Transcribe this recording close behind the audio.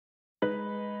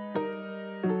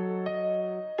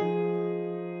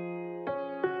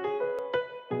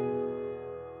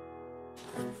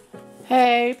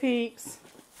Hey peeps.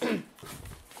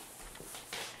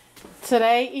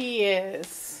 Today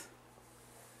is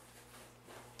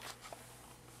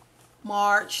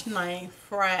March 9th,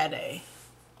 Friday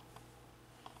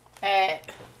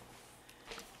at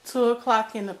 2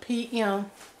 o'clock in the p.m.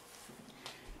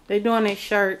 They doing their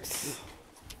shirts.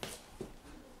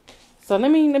 So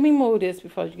let me move this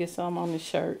before you get some on the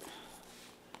shirt.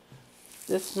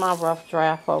 This is my rough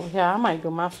draft over here. I might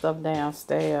do my stuff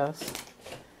downstairs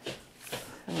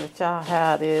and let y'all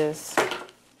how it is.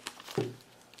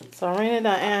 So Rena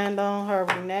done ironed on her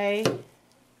Renee.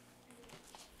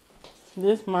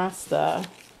 This my stuff.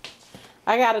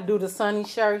 I gotta do the Sunny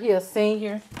shirt. He a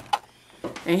senior.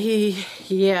 And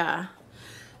yeah.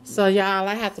 So y'all,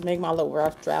 I have to make my little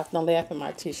rough draft. Don't laugh at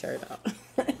my t-shirt up.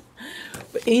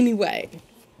 But anyway,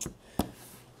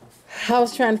 I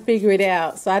was trying to figure it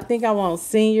out. So I think I want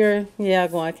senior. Yeah,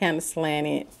 going kind of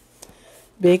slanted.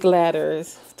 Big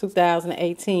letters.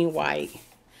 2018 white.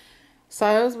 So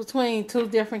it was between two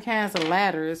different kinds of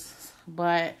ladders,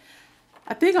 but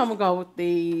I think I'm gonna go with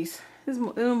these. This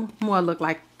more look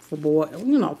like for boy,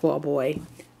 for a boy.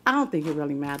 I don't think it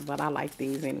really matters, but I like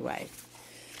these anyway.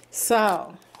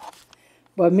 So,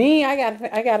 but me, I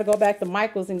gotta go back to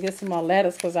Michael's and get some more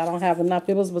ladders because I don't have enough.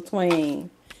 It was between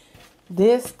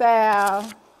this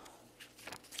style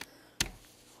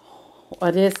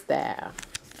or this style.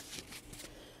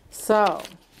 So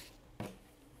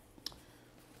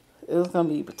it was gonna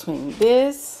be between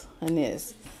this and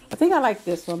this. I think I like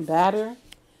this one better.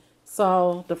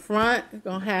 So the front is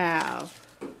gonna have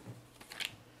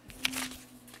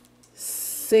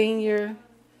senior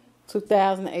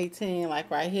 2018, like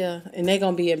right here, and they're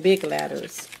gonna be in big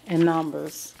letters and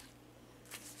numbers.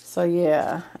 So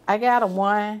yeah, I got a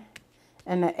 1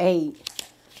 and an 8.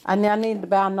 I need to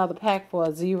buy another pack for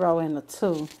a 0 and a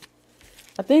 2.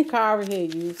 I think Cara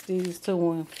had used these two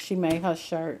when she made her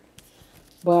shirt.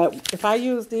 But if I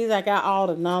use these, I got all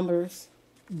the numbers.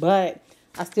 But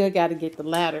I still got to get the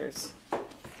letters.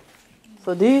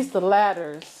 So these the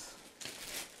letters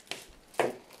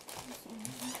I'm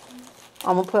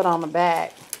going to put on the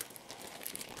back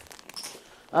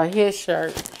of his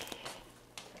shirt.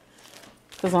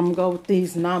 Because I'm going to go with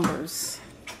these numbers.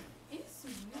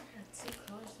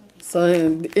 So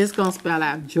it's going to spell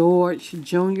out George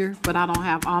Jr. But I don't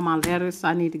have all my letters. So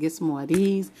I need to get some more of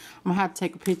these. I'm going to have to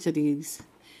take a picture of these.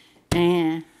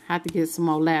 And have to get some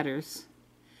more letters.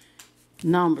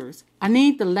 Numbers. I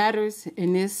need the letters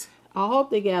in this. I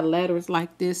hope they got letters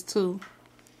like this too.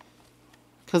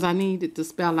 Because I need it to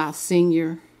spell out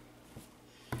senior.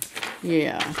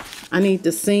 Yeah. I need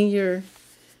the senior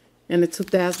and the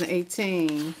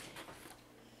 2018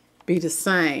 be the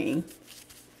same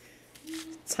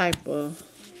type of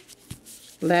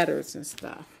letters and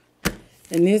stuff.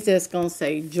 And this just going to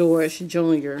say George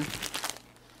Jr.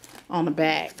 on the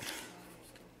back.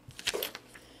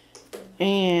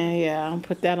 And yeah, I'll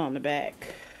put that on the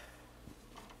back.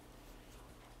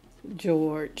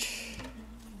 George.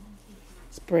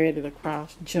 Spread it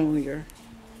across Junior.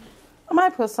 I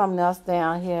might put something else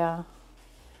down here.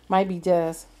 Might be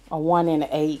just a 1 and an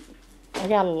 8. I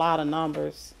got a lot of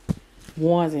numbers.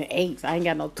 1s and 8s. I ain't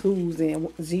got no 2s and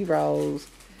 0s.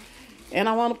 And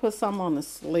I want to put something on the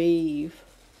sleeve.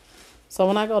 So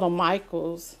when I go to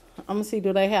Michael's, I'm going to see,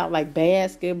 do they have like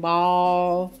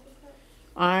basketball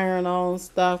iron on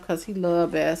stuff, because he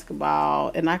loved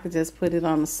basketball, and I could just put it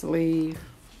on the sleeve.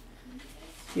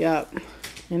 Yep.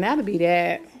 And that'll be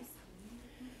that.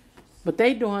 But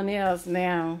they doing theirs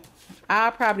now.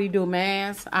 I'll probably do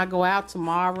mass. I go out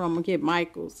tomorrow. I'm gonna get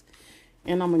Michael's,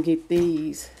 and I'm gonna get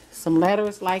these, some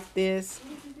letters like this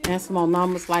and some more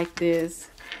numbers like this.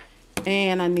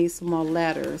 And I need some more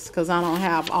letters because I don't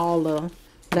have all the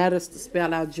letters to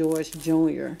spell out George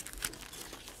Jr.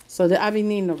 So I be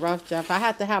needing a rough draft. I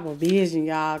have to have a vision,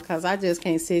 y'all, because I just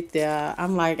can't sit there.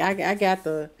 I'm like, I got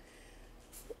to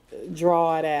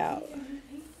draw it out.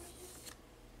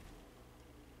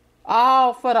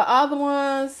 Oh, for the other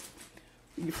ones,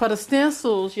 for the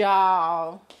stencils,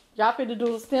 y'all. Y'all finna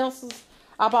do the stencils?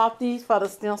 I bought these for the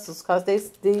stencils because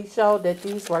they showed that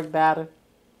these work better.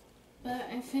 But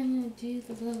I'm finna do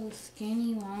the little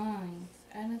skinny lines.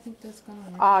 I don't think that's gonna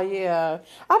work. Oh, yeah.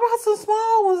 I bought some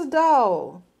small ones,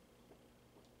 though.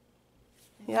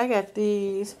 Yeah, I got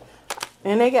these.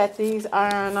 And they got these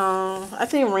iron on. I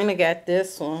think Rena got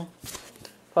this one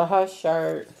for her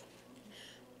shirt.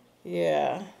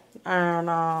 Yeah. Iron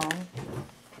on.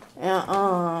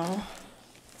 And,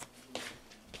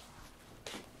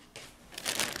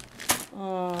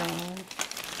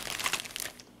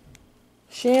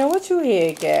 Shan, what you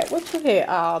here got? What you here?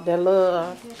 Oh, that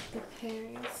love. The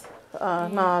Paris.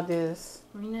 No, this.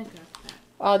 Rena got that.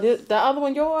 Oh, this the other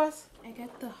one yours? I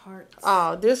got the hearts.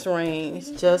 Oh, this ring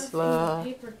is just love.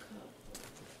 Paper cup.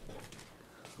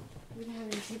 We don't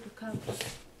have any paper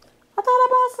cups. I thought I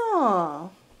bought some.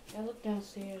 I looked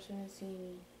downstairs and I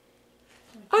seen.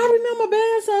 I remember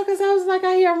buying some because I was like,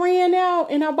 I ran out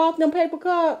and I bought them paper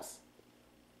cups.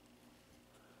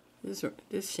 This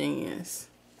Shen's.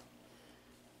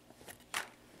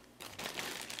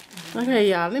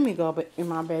 Okay, y'all, let me go in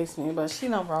my basement, but she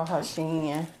done brought her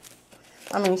Shen.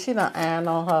 I mean, she done ironed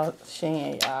on her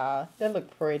Shen, y'all. That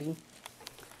look pretty.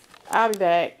 I'll be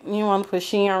back. You want to put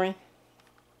Sharon?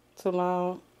 Too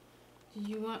long? Do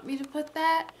you want me to put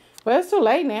that? Well, it's too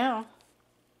late now.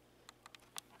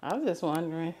 I was just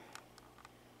wondering.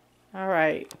 All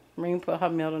right. Ring put her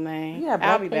middle name. Yeah,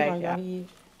 I'll be back, y'all. Yeah, I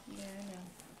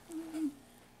know.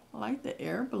 I like the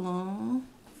air balloon.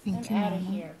 I'm out of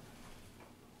here.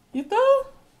 You through?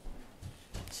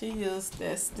 She used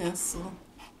that stencil.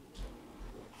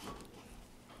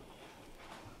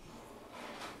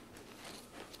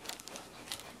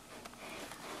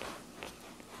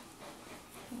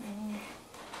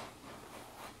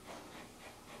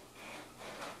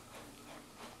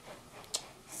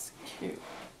 It's cute.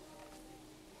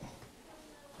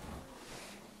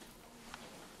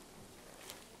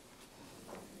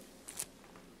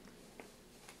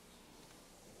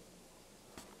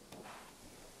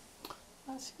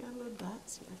 Oh, she got little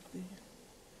dots right there.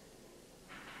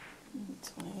 In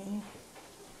between.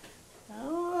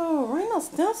 Oh, Reno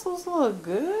stencils look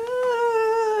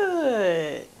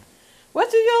good.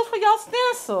 What you use for your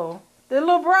stencil? The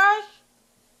little brush?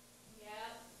 Yeah.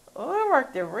 Oh, it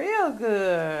worked it real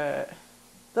good.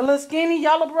 The little skinny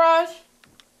yellow brush?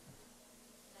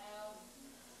 No.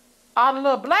 Oh, the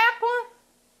little black one?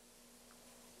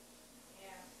 Yeah.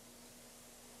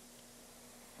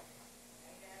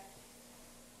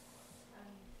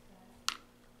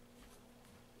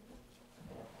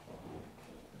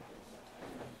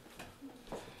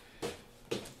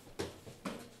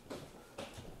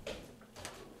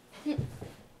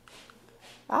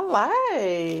 I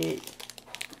like.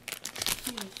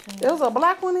 There was a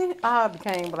black one in it. Oh, it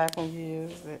became black when you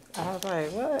used it. I was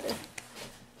like, what?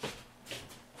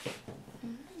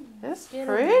 It's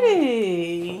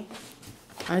pretty.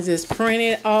 I just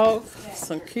printed off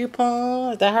some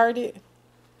coupons. That hurt it?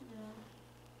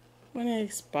 When it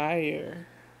expire?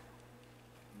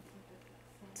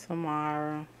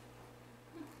 Tomorrow.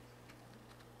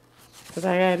 Because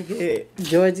I got to get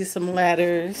Georgie some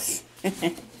letters.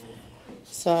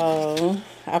 So,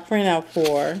 I print out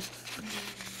 4.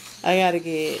 I got to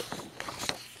get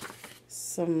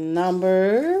some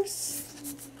numbers.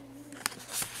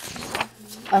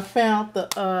 I found the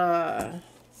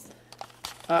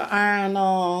iron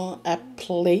on a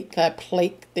plate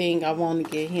thing I want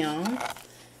to get him.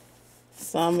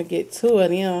 So I'm going to get 2 of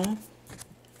them.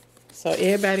 So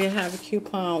everybody will have a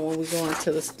coupon when we go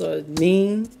into the store.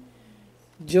 Me,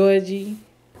 Georgie,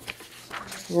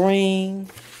 Ring,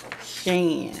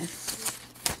 Shen.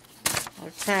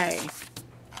 Okay.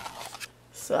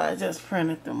 So I just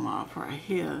printed them off right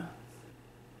here.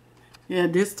 Yeah,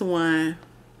 this the one.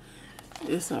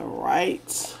 It's a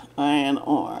right iron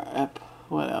or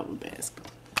whatever basket.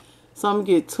 So I'm gonna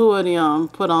get 2 of them,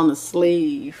 put on the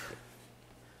sleeve.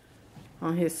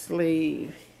 On his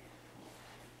sleeve.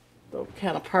 So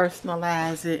kind of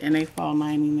personalize it, and they fall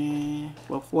 $99.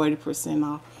 Well, 40%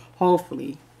 off,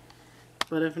 hopefully.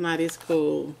 But if not, it's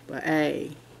cool. But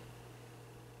hey,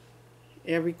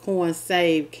 every coin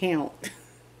saved count.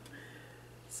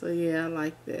 So yeah, I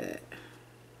like that.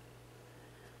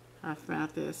 I found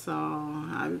that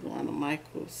song. I'll be going to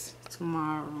Michael's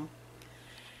tomorrow.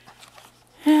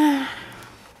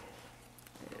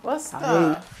 What's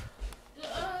stuff?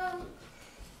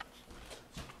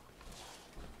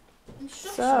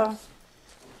 So, I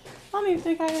don't even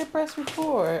think I had press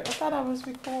record. I thought I was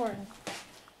recording.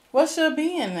 What should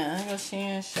be in there? Your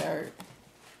Shen shirt.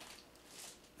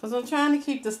 Because I'm trying to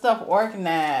keep the stuff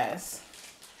organized.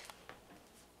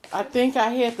 I think I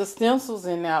had the stencils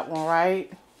in that one,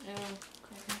 right? Yeah, I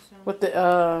think so. With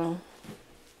the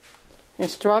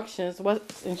instructions. What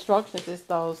instructions is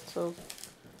those two?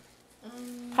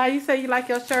 How you say you like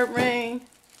your shirt, Ring?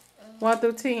 1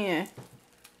 through 10.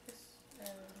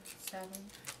 7.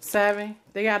 7.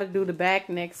 They got to do the back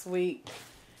next week.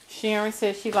 Sharon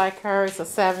said she like hers a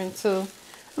 7 too.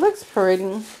 Looks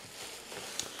pretty.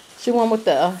 She went with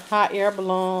the hot air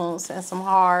balloons and some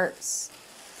hearts.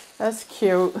 That's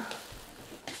cute.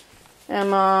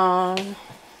 And I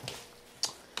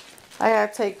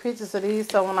gotta take pictures of these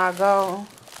so when I go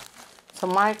to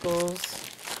Michael's,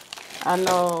 I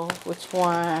know which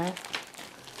one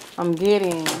I'm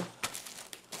getting.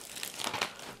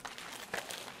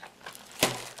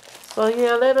 So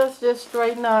yeah, let us just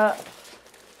straighten up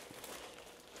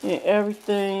and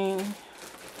everything.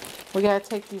 We gotta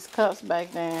take these cups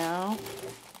back down.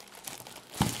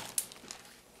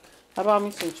 I bought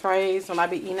me some trays when I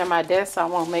be eating at my desk so I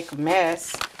won't make a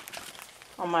mess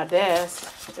on my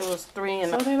desk. It was 3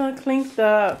 and so they done cleaned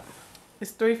up.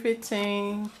 It's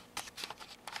 3:15.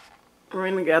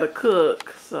 Rena gotta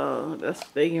cook, so that's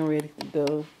what they getting ready to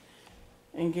do.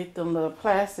 And get them little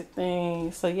plastic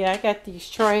things. So yeah, I got these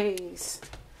trays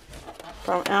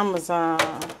from Amazon.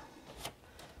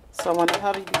 So when the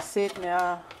hubby be sitting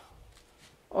there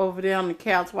over there on the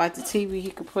couch watching TV, he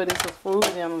could put his food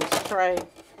in this tray.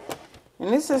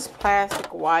 And this is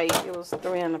plastic white. It was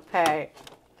 3 in a pack.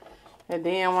 And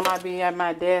then when I be at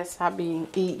my desk, I be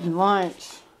eating lunch.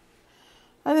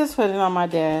 I just put it on my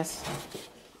desk.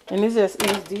 And it's just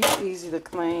easy to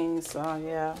clean. So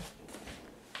yeah.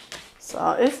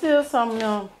 So it's still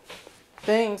some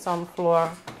things on the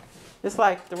floor. It's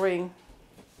like 3.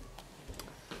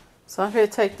 So I'm going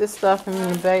to take this stuff in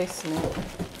the basement.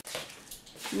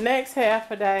 Next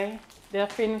half a day, they'll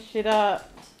finish it up.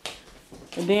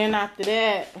 And then after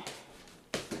that,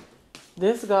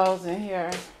 this goes in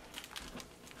here.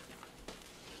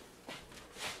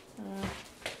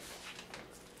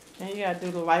 And you got to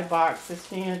do the light box. The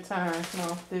Shan turns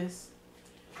off this.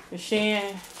 The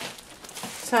Shan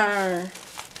turn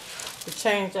to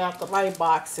change out the light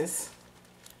boxes.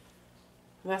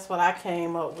 That's what I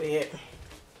came up with.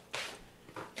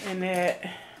 And that,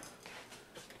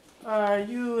 are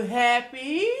you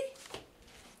happy?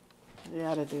 You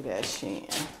gotta do that, Shan.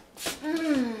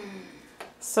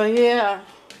 So yeah,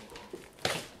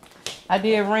 I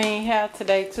did Rain hair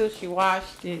today too. She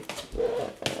washed it,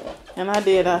 and I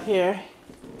did her hair.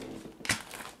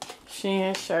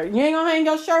 Shan shirt. You ain't gonna hang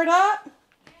your shirt up?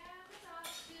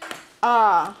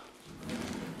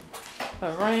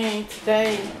 For Rain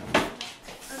today,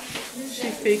 she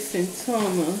fixing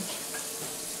tuna.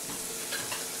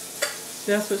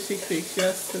 That's what she fixed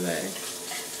yesterday.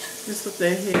 This what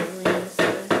they had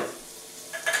Wednesday.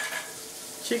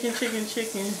 Chicken.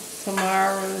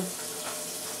 Tomorrow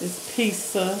is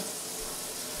pizza.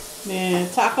 Then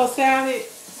taco salad.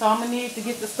 So I'm gonna need to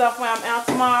get the stuff when I'm out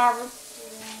tomorrow.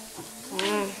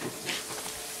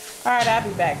 Alright, I'll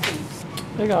be back, peeps.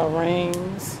 They got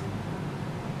rings.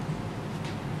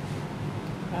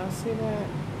 Y'all see that?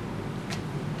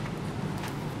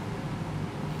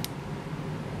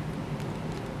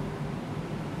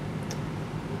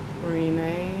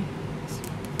 Renee. It's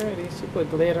pretty. She put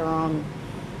glitter on,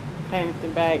 painted the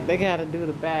back. They gotta do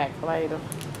the back later.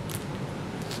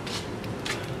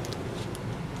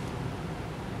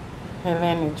 And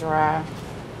let it dry.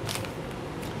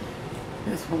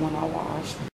 This one I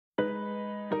washed.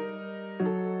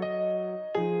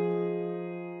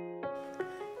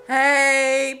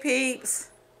 Hey peeps.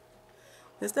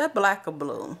 Is that black or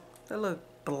blue? That look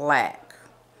black.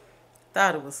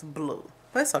 Thought it was blue.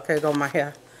 But it's okay, go my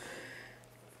hair.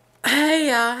 Hey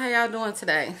y'all, how y'all doing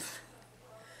today?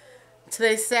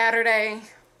 Today's Saturday,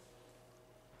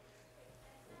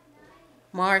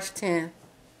 March 10th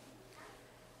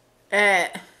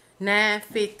at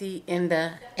 9:50 in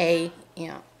the a.m.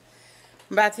 I'm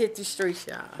about to hit these streets,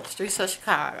 y'all. Streets of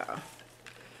Chicago.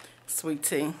 Sweet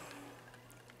tea.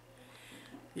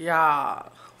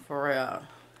 Y'all, for real.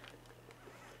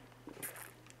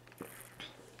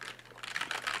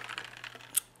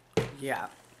 Yeah.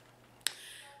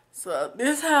 So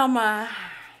this how my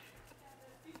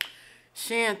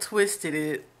Shan twisted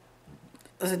it.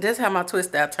 So this how my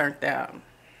twist out turned out.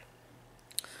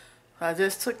 I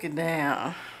just took it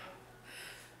down.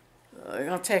 It's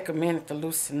gonna take a minute to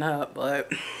loosen up,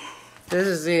 but this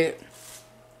is it.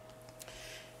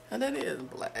 And it is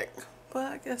black, but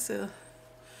I guess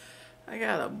I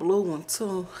got a blue one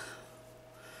too.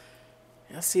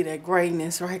 Y'all see that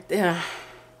grayness right there?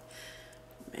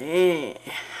 Man.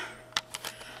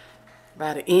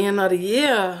 By the end of the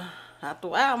year, after a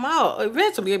while,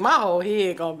 eventually my whole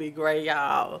head gonna be gray,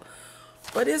 y'all.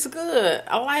 But it's good.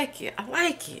 I like it. I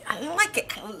like it. I like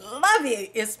it. I love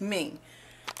it. It's me.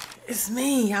 It's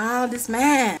me, y'all. This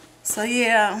man. So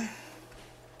yeah.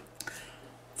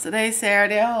 Today's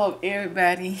Saturday. I hope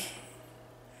everybody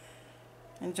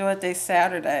enjoyed their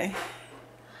Saturday.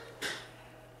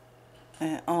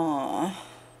 And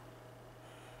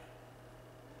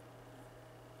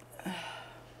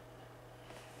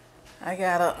I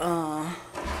gotta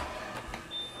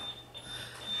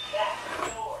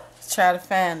try to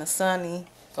find a Sonny.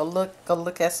 Go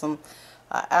look at some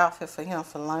outfit for him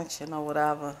for luncheon or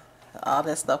whatever. All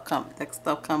that stuff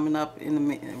coming up in a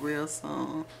minute, real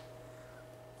soon.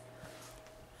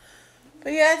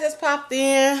 But yeah, I just popped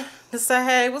in to say,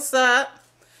 hey, what's up?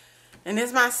 And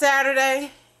it's my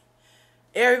Saturday.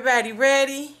 Everybody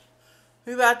ready?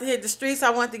 We about to hit the streets.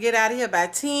 I want to get out of here by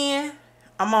 10.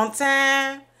 I'm on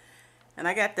time. And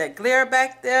I got that glare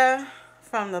back there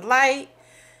from the light.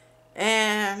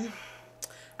 And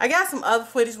I got some other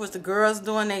footage with the girls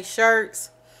doing their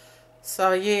shirts.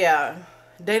 So yeah,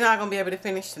 they're not going to be able to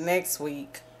finish the next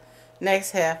week. Next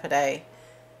half a day.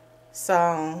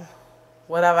 So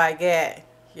whatever I get,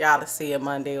 y'all will see it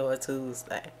Monday or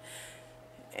Tuesday.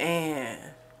 And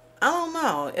I don't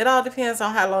know. It all depends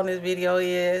on how long this video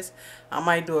is. I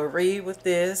might do a read with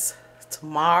this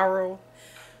tomorrow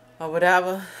or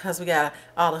whatever. Because we got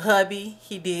all the hubby.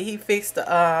 He fixed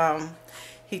the,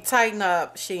 he tightened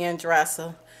up Shein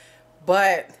dresser.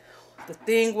 But the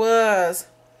thing was,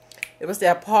 it was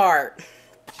that part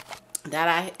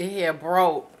that it had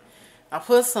broke. I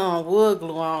put some wood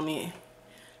glue on it.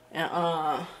 And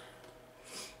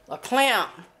a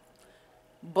clamp.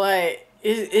 But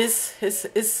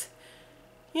it's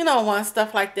you know, when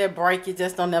stuff like that break, it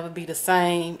just don't never be the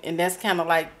same. And that's kind of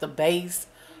like the base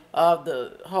of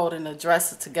the holding the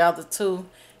dresser together too.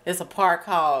 It's a part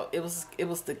called, it was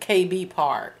the KB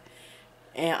part.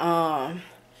 And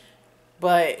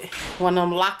but one of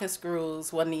them locking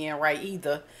screws wasn't in right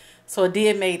either. So it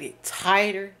did made it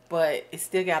tighter, but it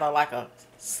still got a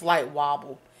slight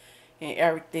wobble and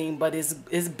everything. But it's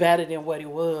better than what it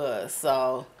was.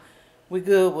 So we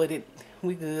good with it.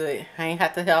 We good. I ain't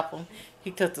have to help him. He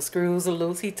took the screws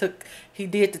loose. He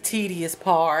did the tedious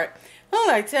part. I'm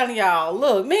like telling y'all,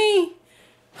 look, me,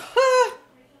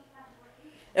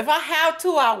 if I have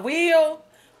to, I will.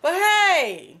 But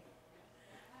hey,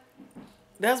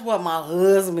 that's what my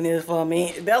husband is for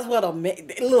me. That's what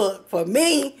look, for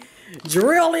me,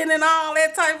 drilling and all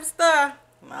that type of stuff.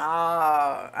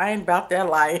 Nah, I ain't about that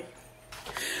life.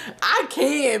 I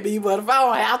can be, but if I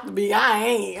don't have to be, I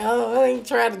ain't. I ain't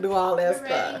trying to do all that stuff.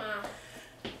 Ready, Mom?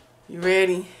 You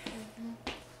ready? Mm-hmm.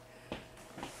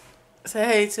 Say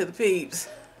hey to the peeps.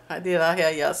 I did our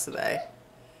hair yesterday.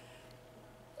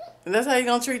 And that's how you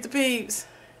gonna treat the peeps?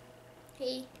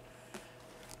 Hey.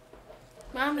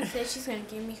 Mama said she's gonna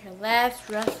give me her last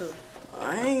Russell.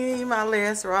 I ain't giving you my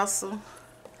last Russell.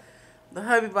 The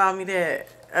hubby bought me that.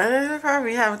 I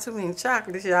probably having too many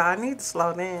chocolates, y'all. I need to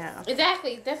slow down.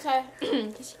 Exactly. That's why.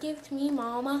 Did she give it to me,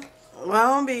 Mama? Well, I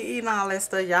don't be eating all that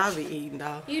stuff y'all be eating,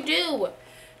 though. You do.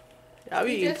 Y'all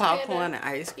be eating popcorn and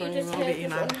ice cream. You just had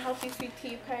this unhealthy sweet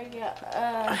tea, probably got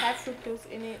high fructose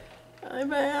in it. Hey,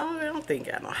 man, I don't think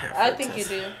I don't have fructose. I think you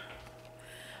do.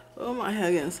 Oh, my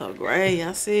hair getting so gray.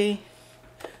 Y'all see?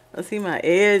 I see my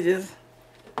edges.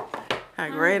 How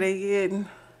gray they getting.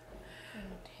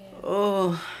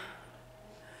 Oh.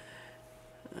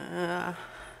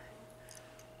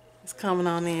 It's coming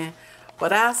on in.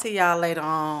 But I'll see y'all later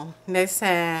on. Next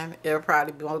time, it'll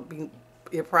probably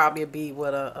be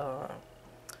with a,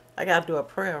 I gotta do a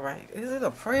prayer, right? Is it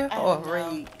a prayer or a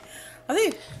read? I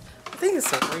think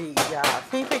it's a read, y'all.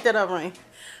 Can you pick that up, Rain?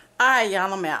 Alright,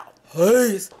 y'all, I'm out.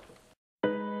 Peace.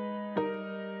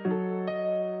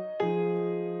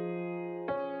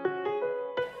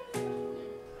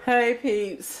 Hey,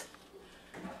 peeps.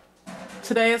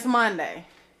 Today is Monday.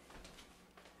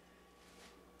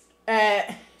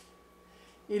 At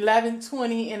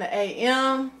 11:20 in the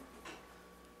a.m.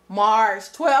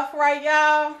 March 12th, right,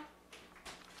 y'all?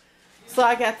 So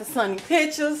I got the sunny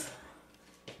pictures.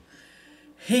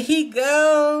 Here he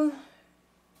go.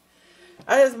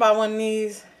 I just bought one of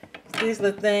these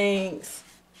little things.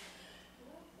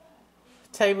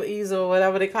 Table easel,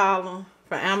 whatever they call them,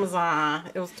 from Amazon.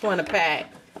 It was 20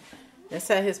 pack. It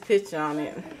said his picture on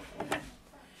it.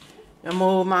 And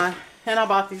I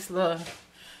bought these little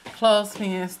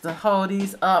clothespins to hold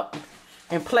these up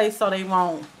in place so they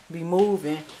won't be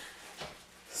moving.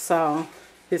 So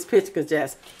his picture could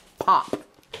just pop.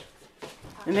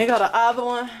 And then go the other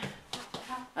one.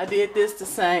 I did this the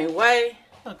same way.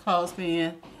 A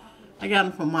clothespin. I got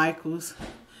them from Michael's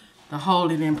to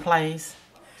hold it in place.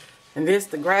 And this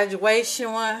the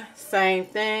graduation one. Same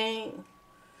thing.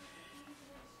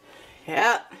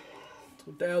 Yep.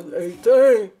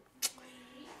 2018.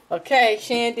 Okay,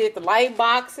 Shan did the light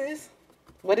boxes.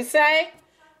 What it say?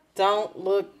 Don't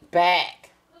look back.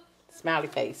 Smiley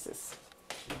faces.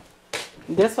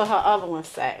 This what her other one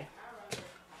say.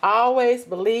 Always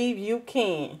believe you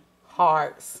can.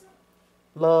 Hearts.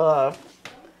 Love.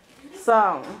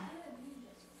 So,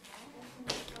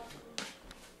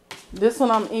 this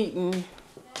one I'm eating.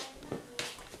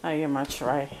 I get my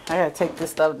tray. I gotta take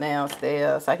this stuff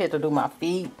downstairs. I had to do my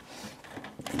feet.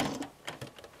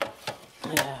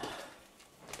 Yeah.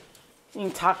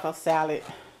 Eating taco salad.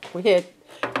 We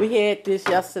We had this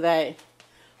yesterday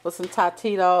with some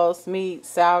Totitos, meat,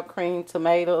 sour cream,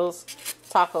 tomatoes,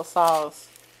 taco sauce.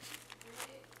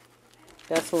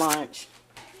 That's lunch.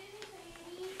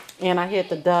 And I had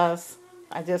to dust.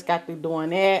 I just got through doing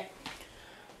that.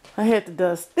 I had to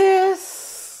dust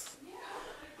this.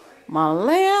 My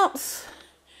lamps.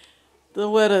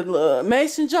 Where the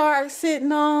mason jar is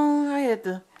sitting on. I had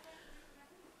to.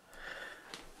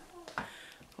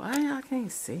 Why y'all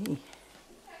can't see?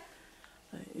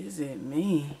 Is it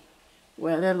me?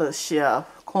 Well, that little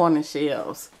shelf, corner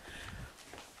shelves.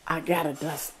 I gotta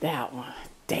dust that one.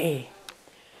 Dang.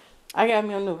 I got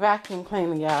me a new vacuum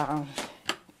cleaner, y'all.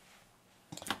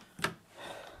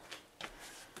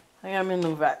 I got me a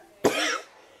new vacuum.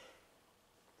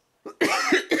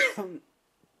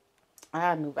 I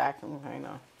got a new vacuum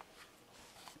cleaner.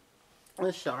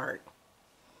 It's short.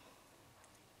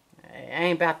 I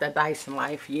ain't about that Dyson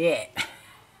life yet.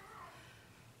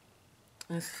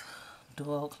 It's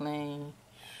dual clean.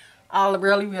 I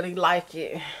really like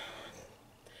it.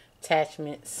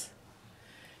 Attachments.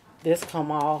 This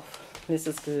come off. This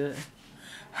is good.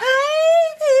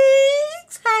 Hey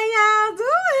peeps, how y'all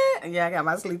doing? Yeah, I got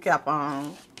my sleep cap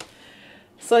on.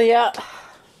 So yeah,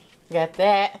 got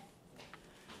that.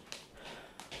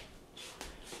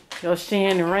 Your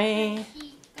Shan and Rain.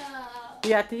 You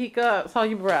got the hiccups. How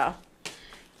you brow?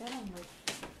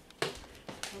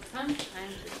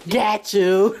 Got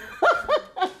you.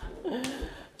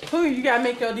 Who you gotta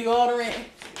make your deodorant?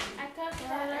 I got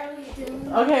that.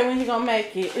 Okay, when you gonna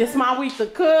make it? It's my week to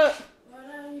cook. What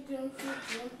are we doing for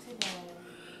dinner today?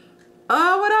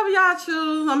 Whatever y'all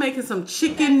choose. I'm making some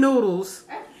chicken noodles.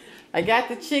 I got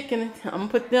the chicken. I'm gonna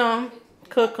put them,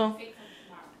 cook them,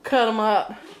 cut them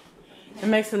up, and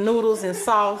make some noodles and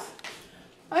sauce.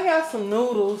 I got some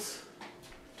noodles.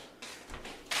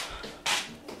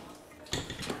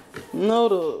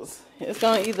 Noodles. It's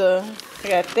gonna either, I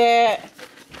got that.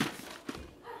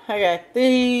 I got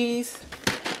these.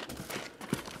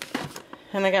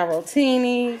 And I got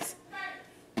rotinis.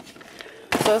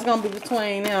 So it's gonna be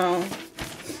between them.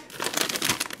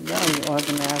 Y'all be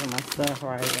organizing my stuff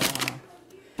right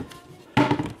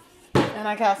now. And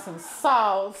I got some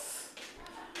sauce.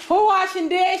 Who washing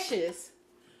dishes?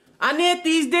 I knit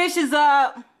these dishes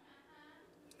up.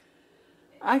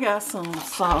 I got some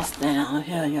sauce down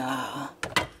here, y'all.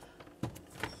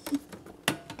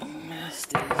 That's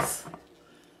this.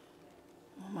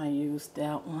 I might use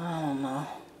that one. I don't know.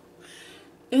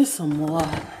 It's some more.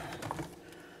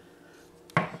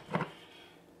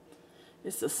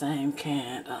 It's the same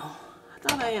can, though. I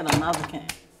thought I had another can.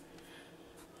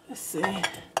 Let's see.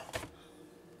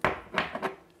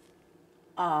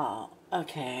 Oh,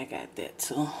 okay, I got that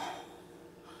too.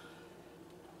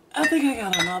 I think I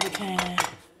got another can.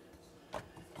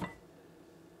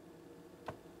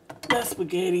 That's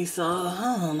spaghetti sauce.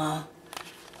 I don't know.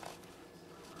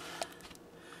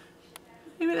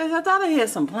 Maybe I thought I had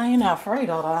some plain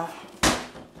Alfredo though.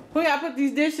 We gotta put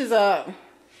these dishes up.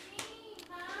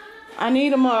 I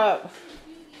need them up.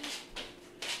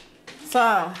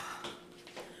 So,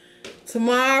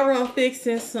 tomorrow I'm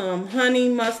fixing some honey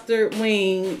mustard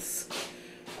wings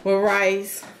with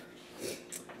rice.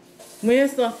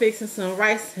 Wednesday I'm fixing some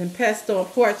rice and pesto and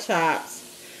pork chops.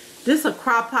 This is a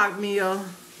crock pot meal,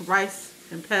 rice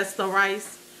and pesto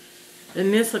rice.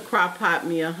 And this is a crock pot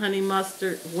meal, honey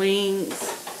mustard wings.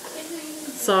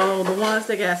 So the ones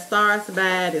that got stars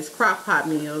bad is crock pot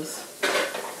meals.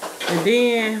 And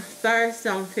then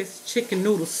Thursday I'm fixing chicken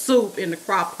noodle soup in the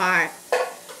crock pot.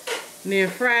 And then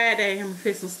Friday I'm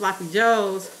fixing sloppy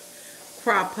joes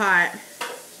crock pot.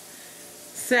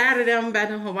 Saturday I'm about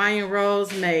them Hawaiian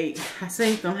rolls made. I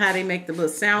seen them how they make the little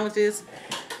sandwiches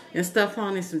and stuff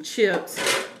on and some chips.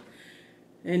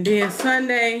 And then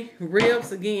Sunday,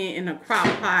 ribs again in a crock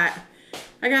pot.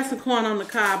 I got some corn on the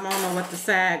cob. I don't know what the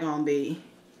side gonna be.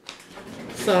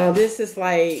 So this is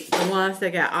like the ones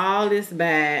that got all this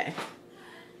bad.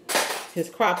 His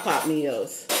crock pot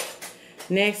meals.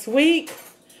 Next week,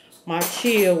 my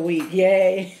chill week.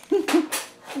 Yay.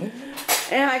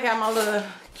 And I got my little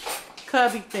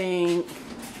cubby thing.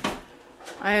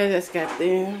 I just got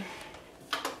them.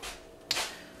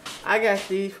 I got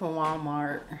these from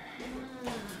Walmart.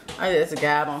 I just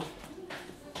got them.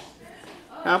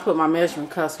 I'll put my measuring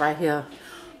cups right here.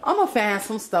 I'm gonna find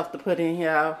some stuff to put in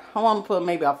here. I want to put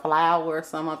maybe a flower or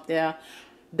something up there.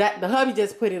 That the hubby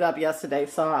just put it up yesterday,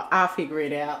 so I'll figure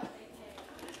it out.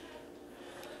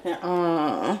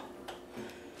 And,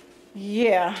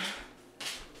 yeah.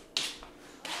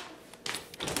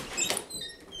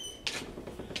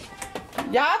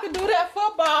 Y'all can do that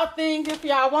football thing if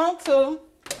y'all want to.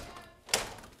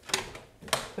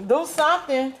 Do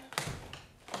something.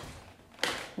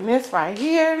 And this right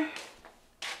here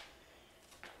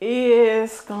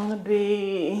is gonna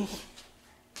be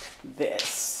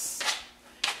this.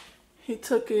 He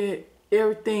took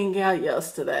everything out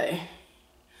yesterday.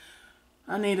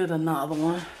 I needed another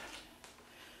one.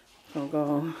 Gonna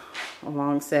go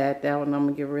alongside that one. I'm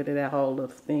gonna get rid of that whole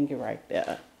little thingy right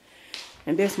there.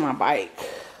 And this is my bike.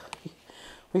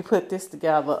 We put this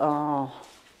together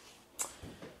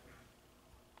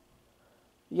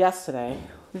yesterday.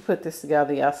 We put this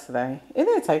together yesterday. It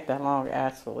didn't take that long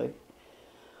actually.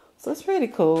 So it's pretty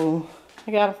cool.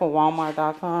 I got it from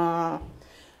Walmart.com.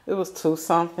 It was $2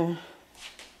 something.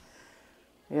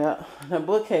 Yeah, the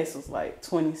bookcase was like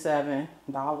 $27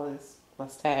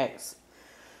 plus tax.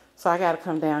 So I gotta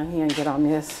come down here and get on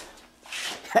this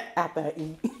after I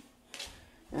eat.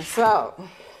 And so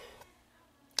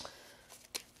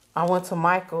I went to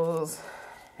Michael's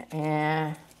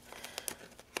and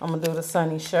I'm gonna do the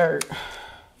Sunny shirt.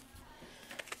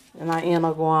 And I end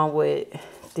up going with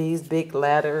these big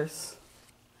letters.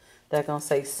 They're gonna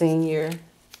say senior.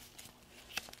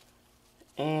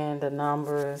 And the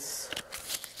numbers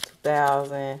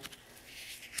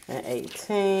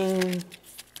 2018.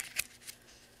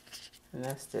 And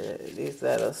that's these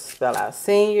letters spell out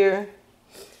senior.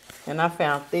 And I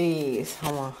found these.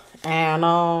 I'm gonna iron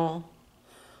on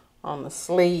the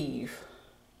sleeve.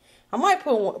 I might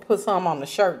put some on the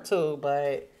shirt too,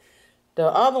 but the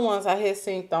other ones I had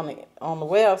seen on the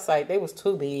website, they was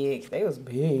too big. They was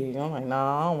big. I'm like,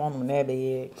 nah, I don't want them that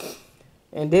big.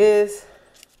 And this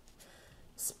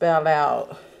spell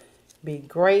out be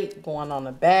great going on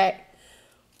the back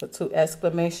with 2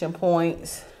 exclamation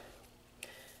points.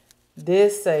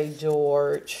 This say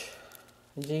George,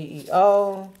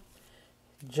 G-E-O,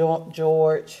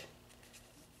 George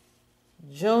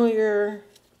Junior,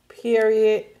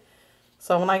 period.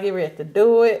 So when I get ready to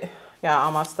do it, got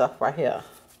all my stuff right here.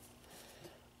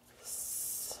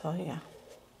 So yeah,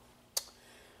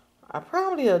 I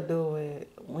probably will do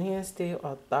it Wednesday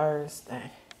or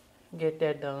Thursday. Get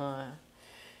that done.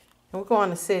 And we're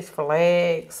going to Six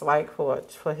Flags, like for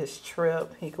his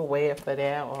trip. He could wear it for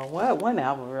that or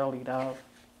whenever really though.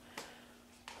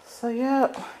 So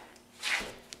yeah,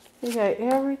 he got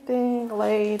everything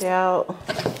laid out.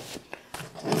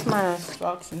 That's my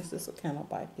instructions. This is what kind of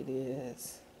bike it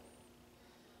is.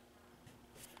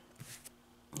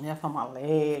 Yeah, for my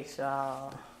legs,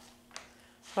 y'all.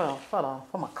 For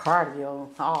my cardio,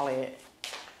 all that.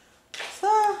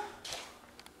 So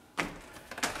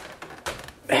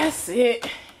that's it.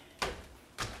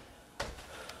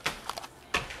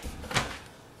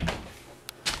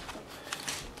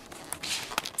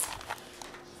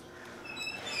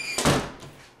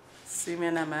 See me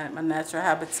in my natural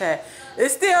habitat.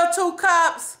 It's still 2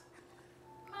 cups.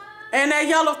 And that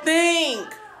yellow thing.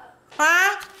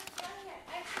 Huh?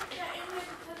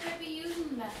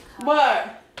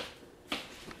 What?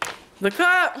 The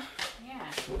cup? Yeah.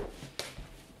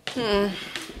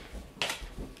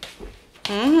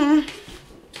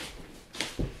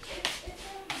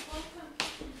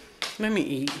 Let me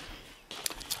eat.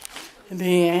 And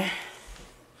then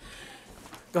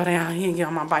go down here and get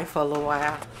on my bike for a little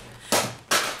while.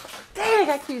 Dang,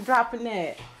 I keep dropping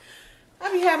that.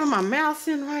 I be having my mouth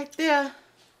sitting right there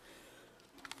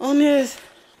on this.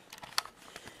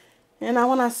 And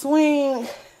when I swing,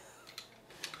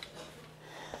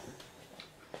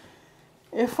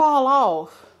 it fall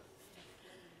off.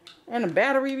 And the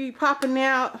battery be popping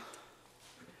out.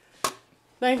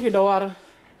 Thank you, daughter.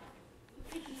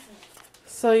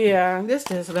 So yeah, this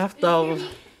is leftovers.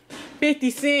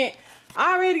 50 cents.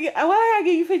 I already what I gotta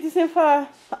give you 50 cents for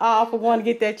going to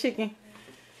get that chicken.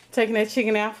 Taking that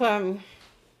chicken out for me.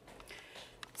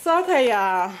 So okay,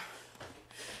 y'all.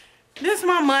 This is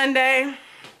my Monday.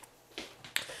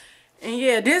 And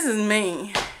yeah, this is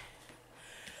me.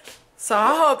 So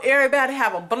I hope everybody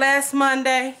have a blessed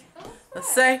Monday, a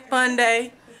safe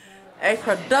Monday, a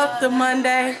productive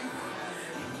Monday.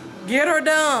 Get her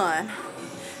done.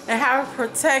 And have a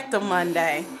protective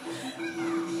Monday.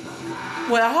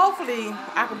 Well, hopefully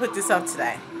I can put this up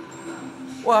today.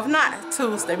 Well, if not,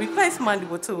 Tuesday. Replace Monday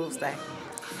with Tuesday.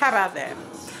 How about that?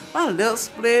 My lip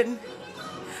splitting.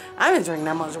 I didn't drink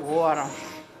that much water.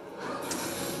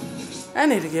 I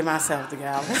need to get myself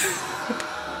together.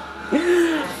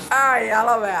 Alright, y'all,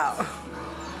 I'm out.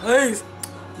 Please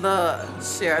love,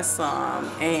 share some,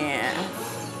 and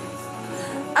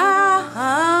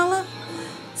holla.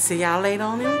 See y'all later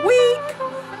on in the week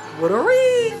with a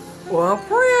read or a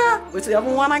prayer,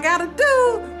 whichever one I gotta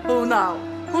do. Who knows?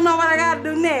 Who know what I gotta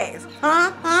do next?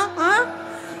 Huh?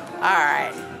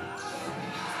 Alright.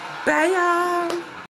 Bye, y'all.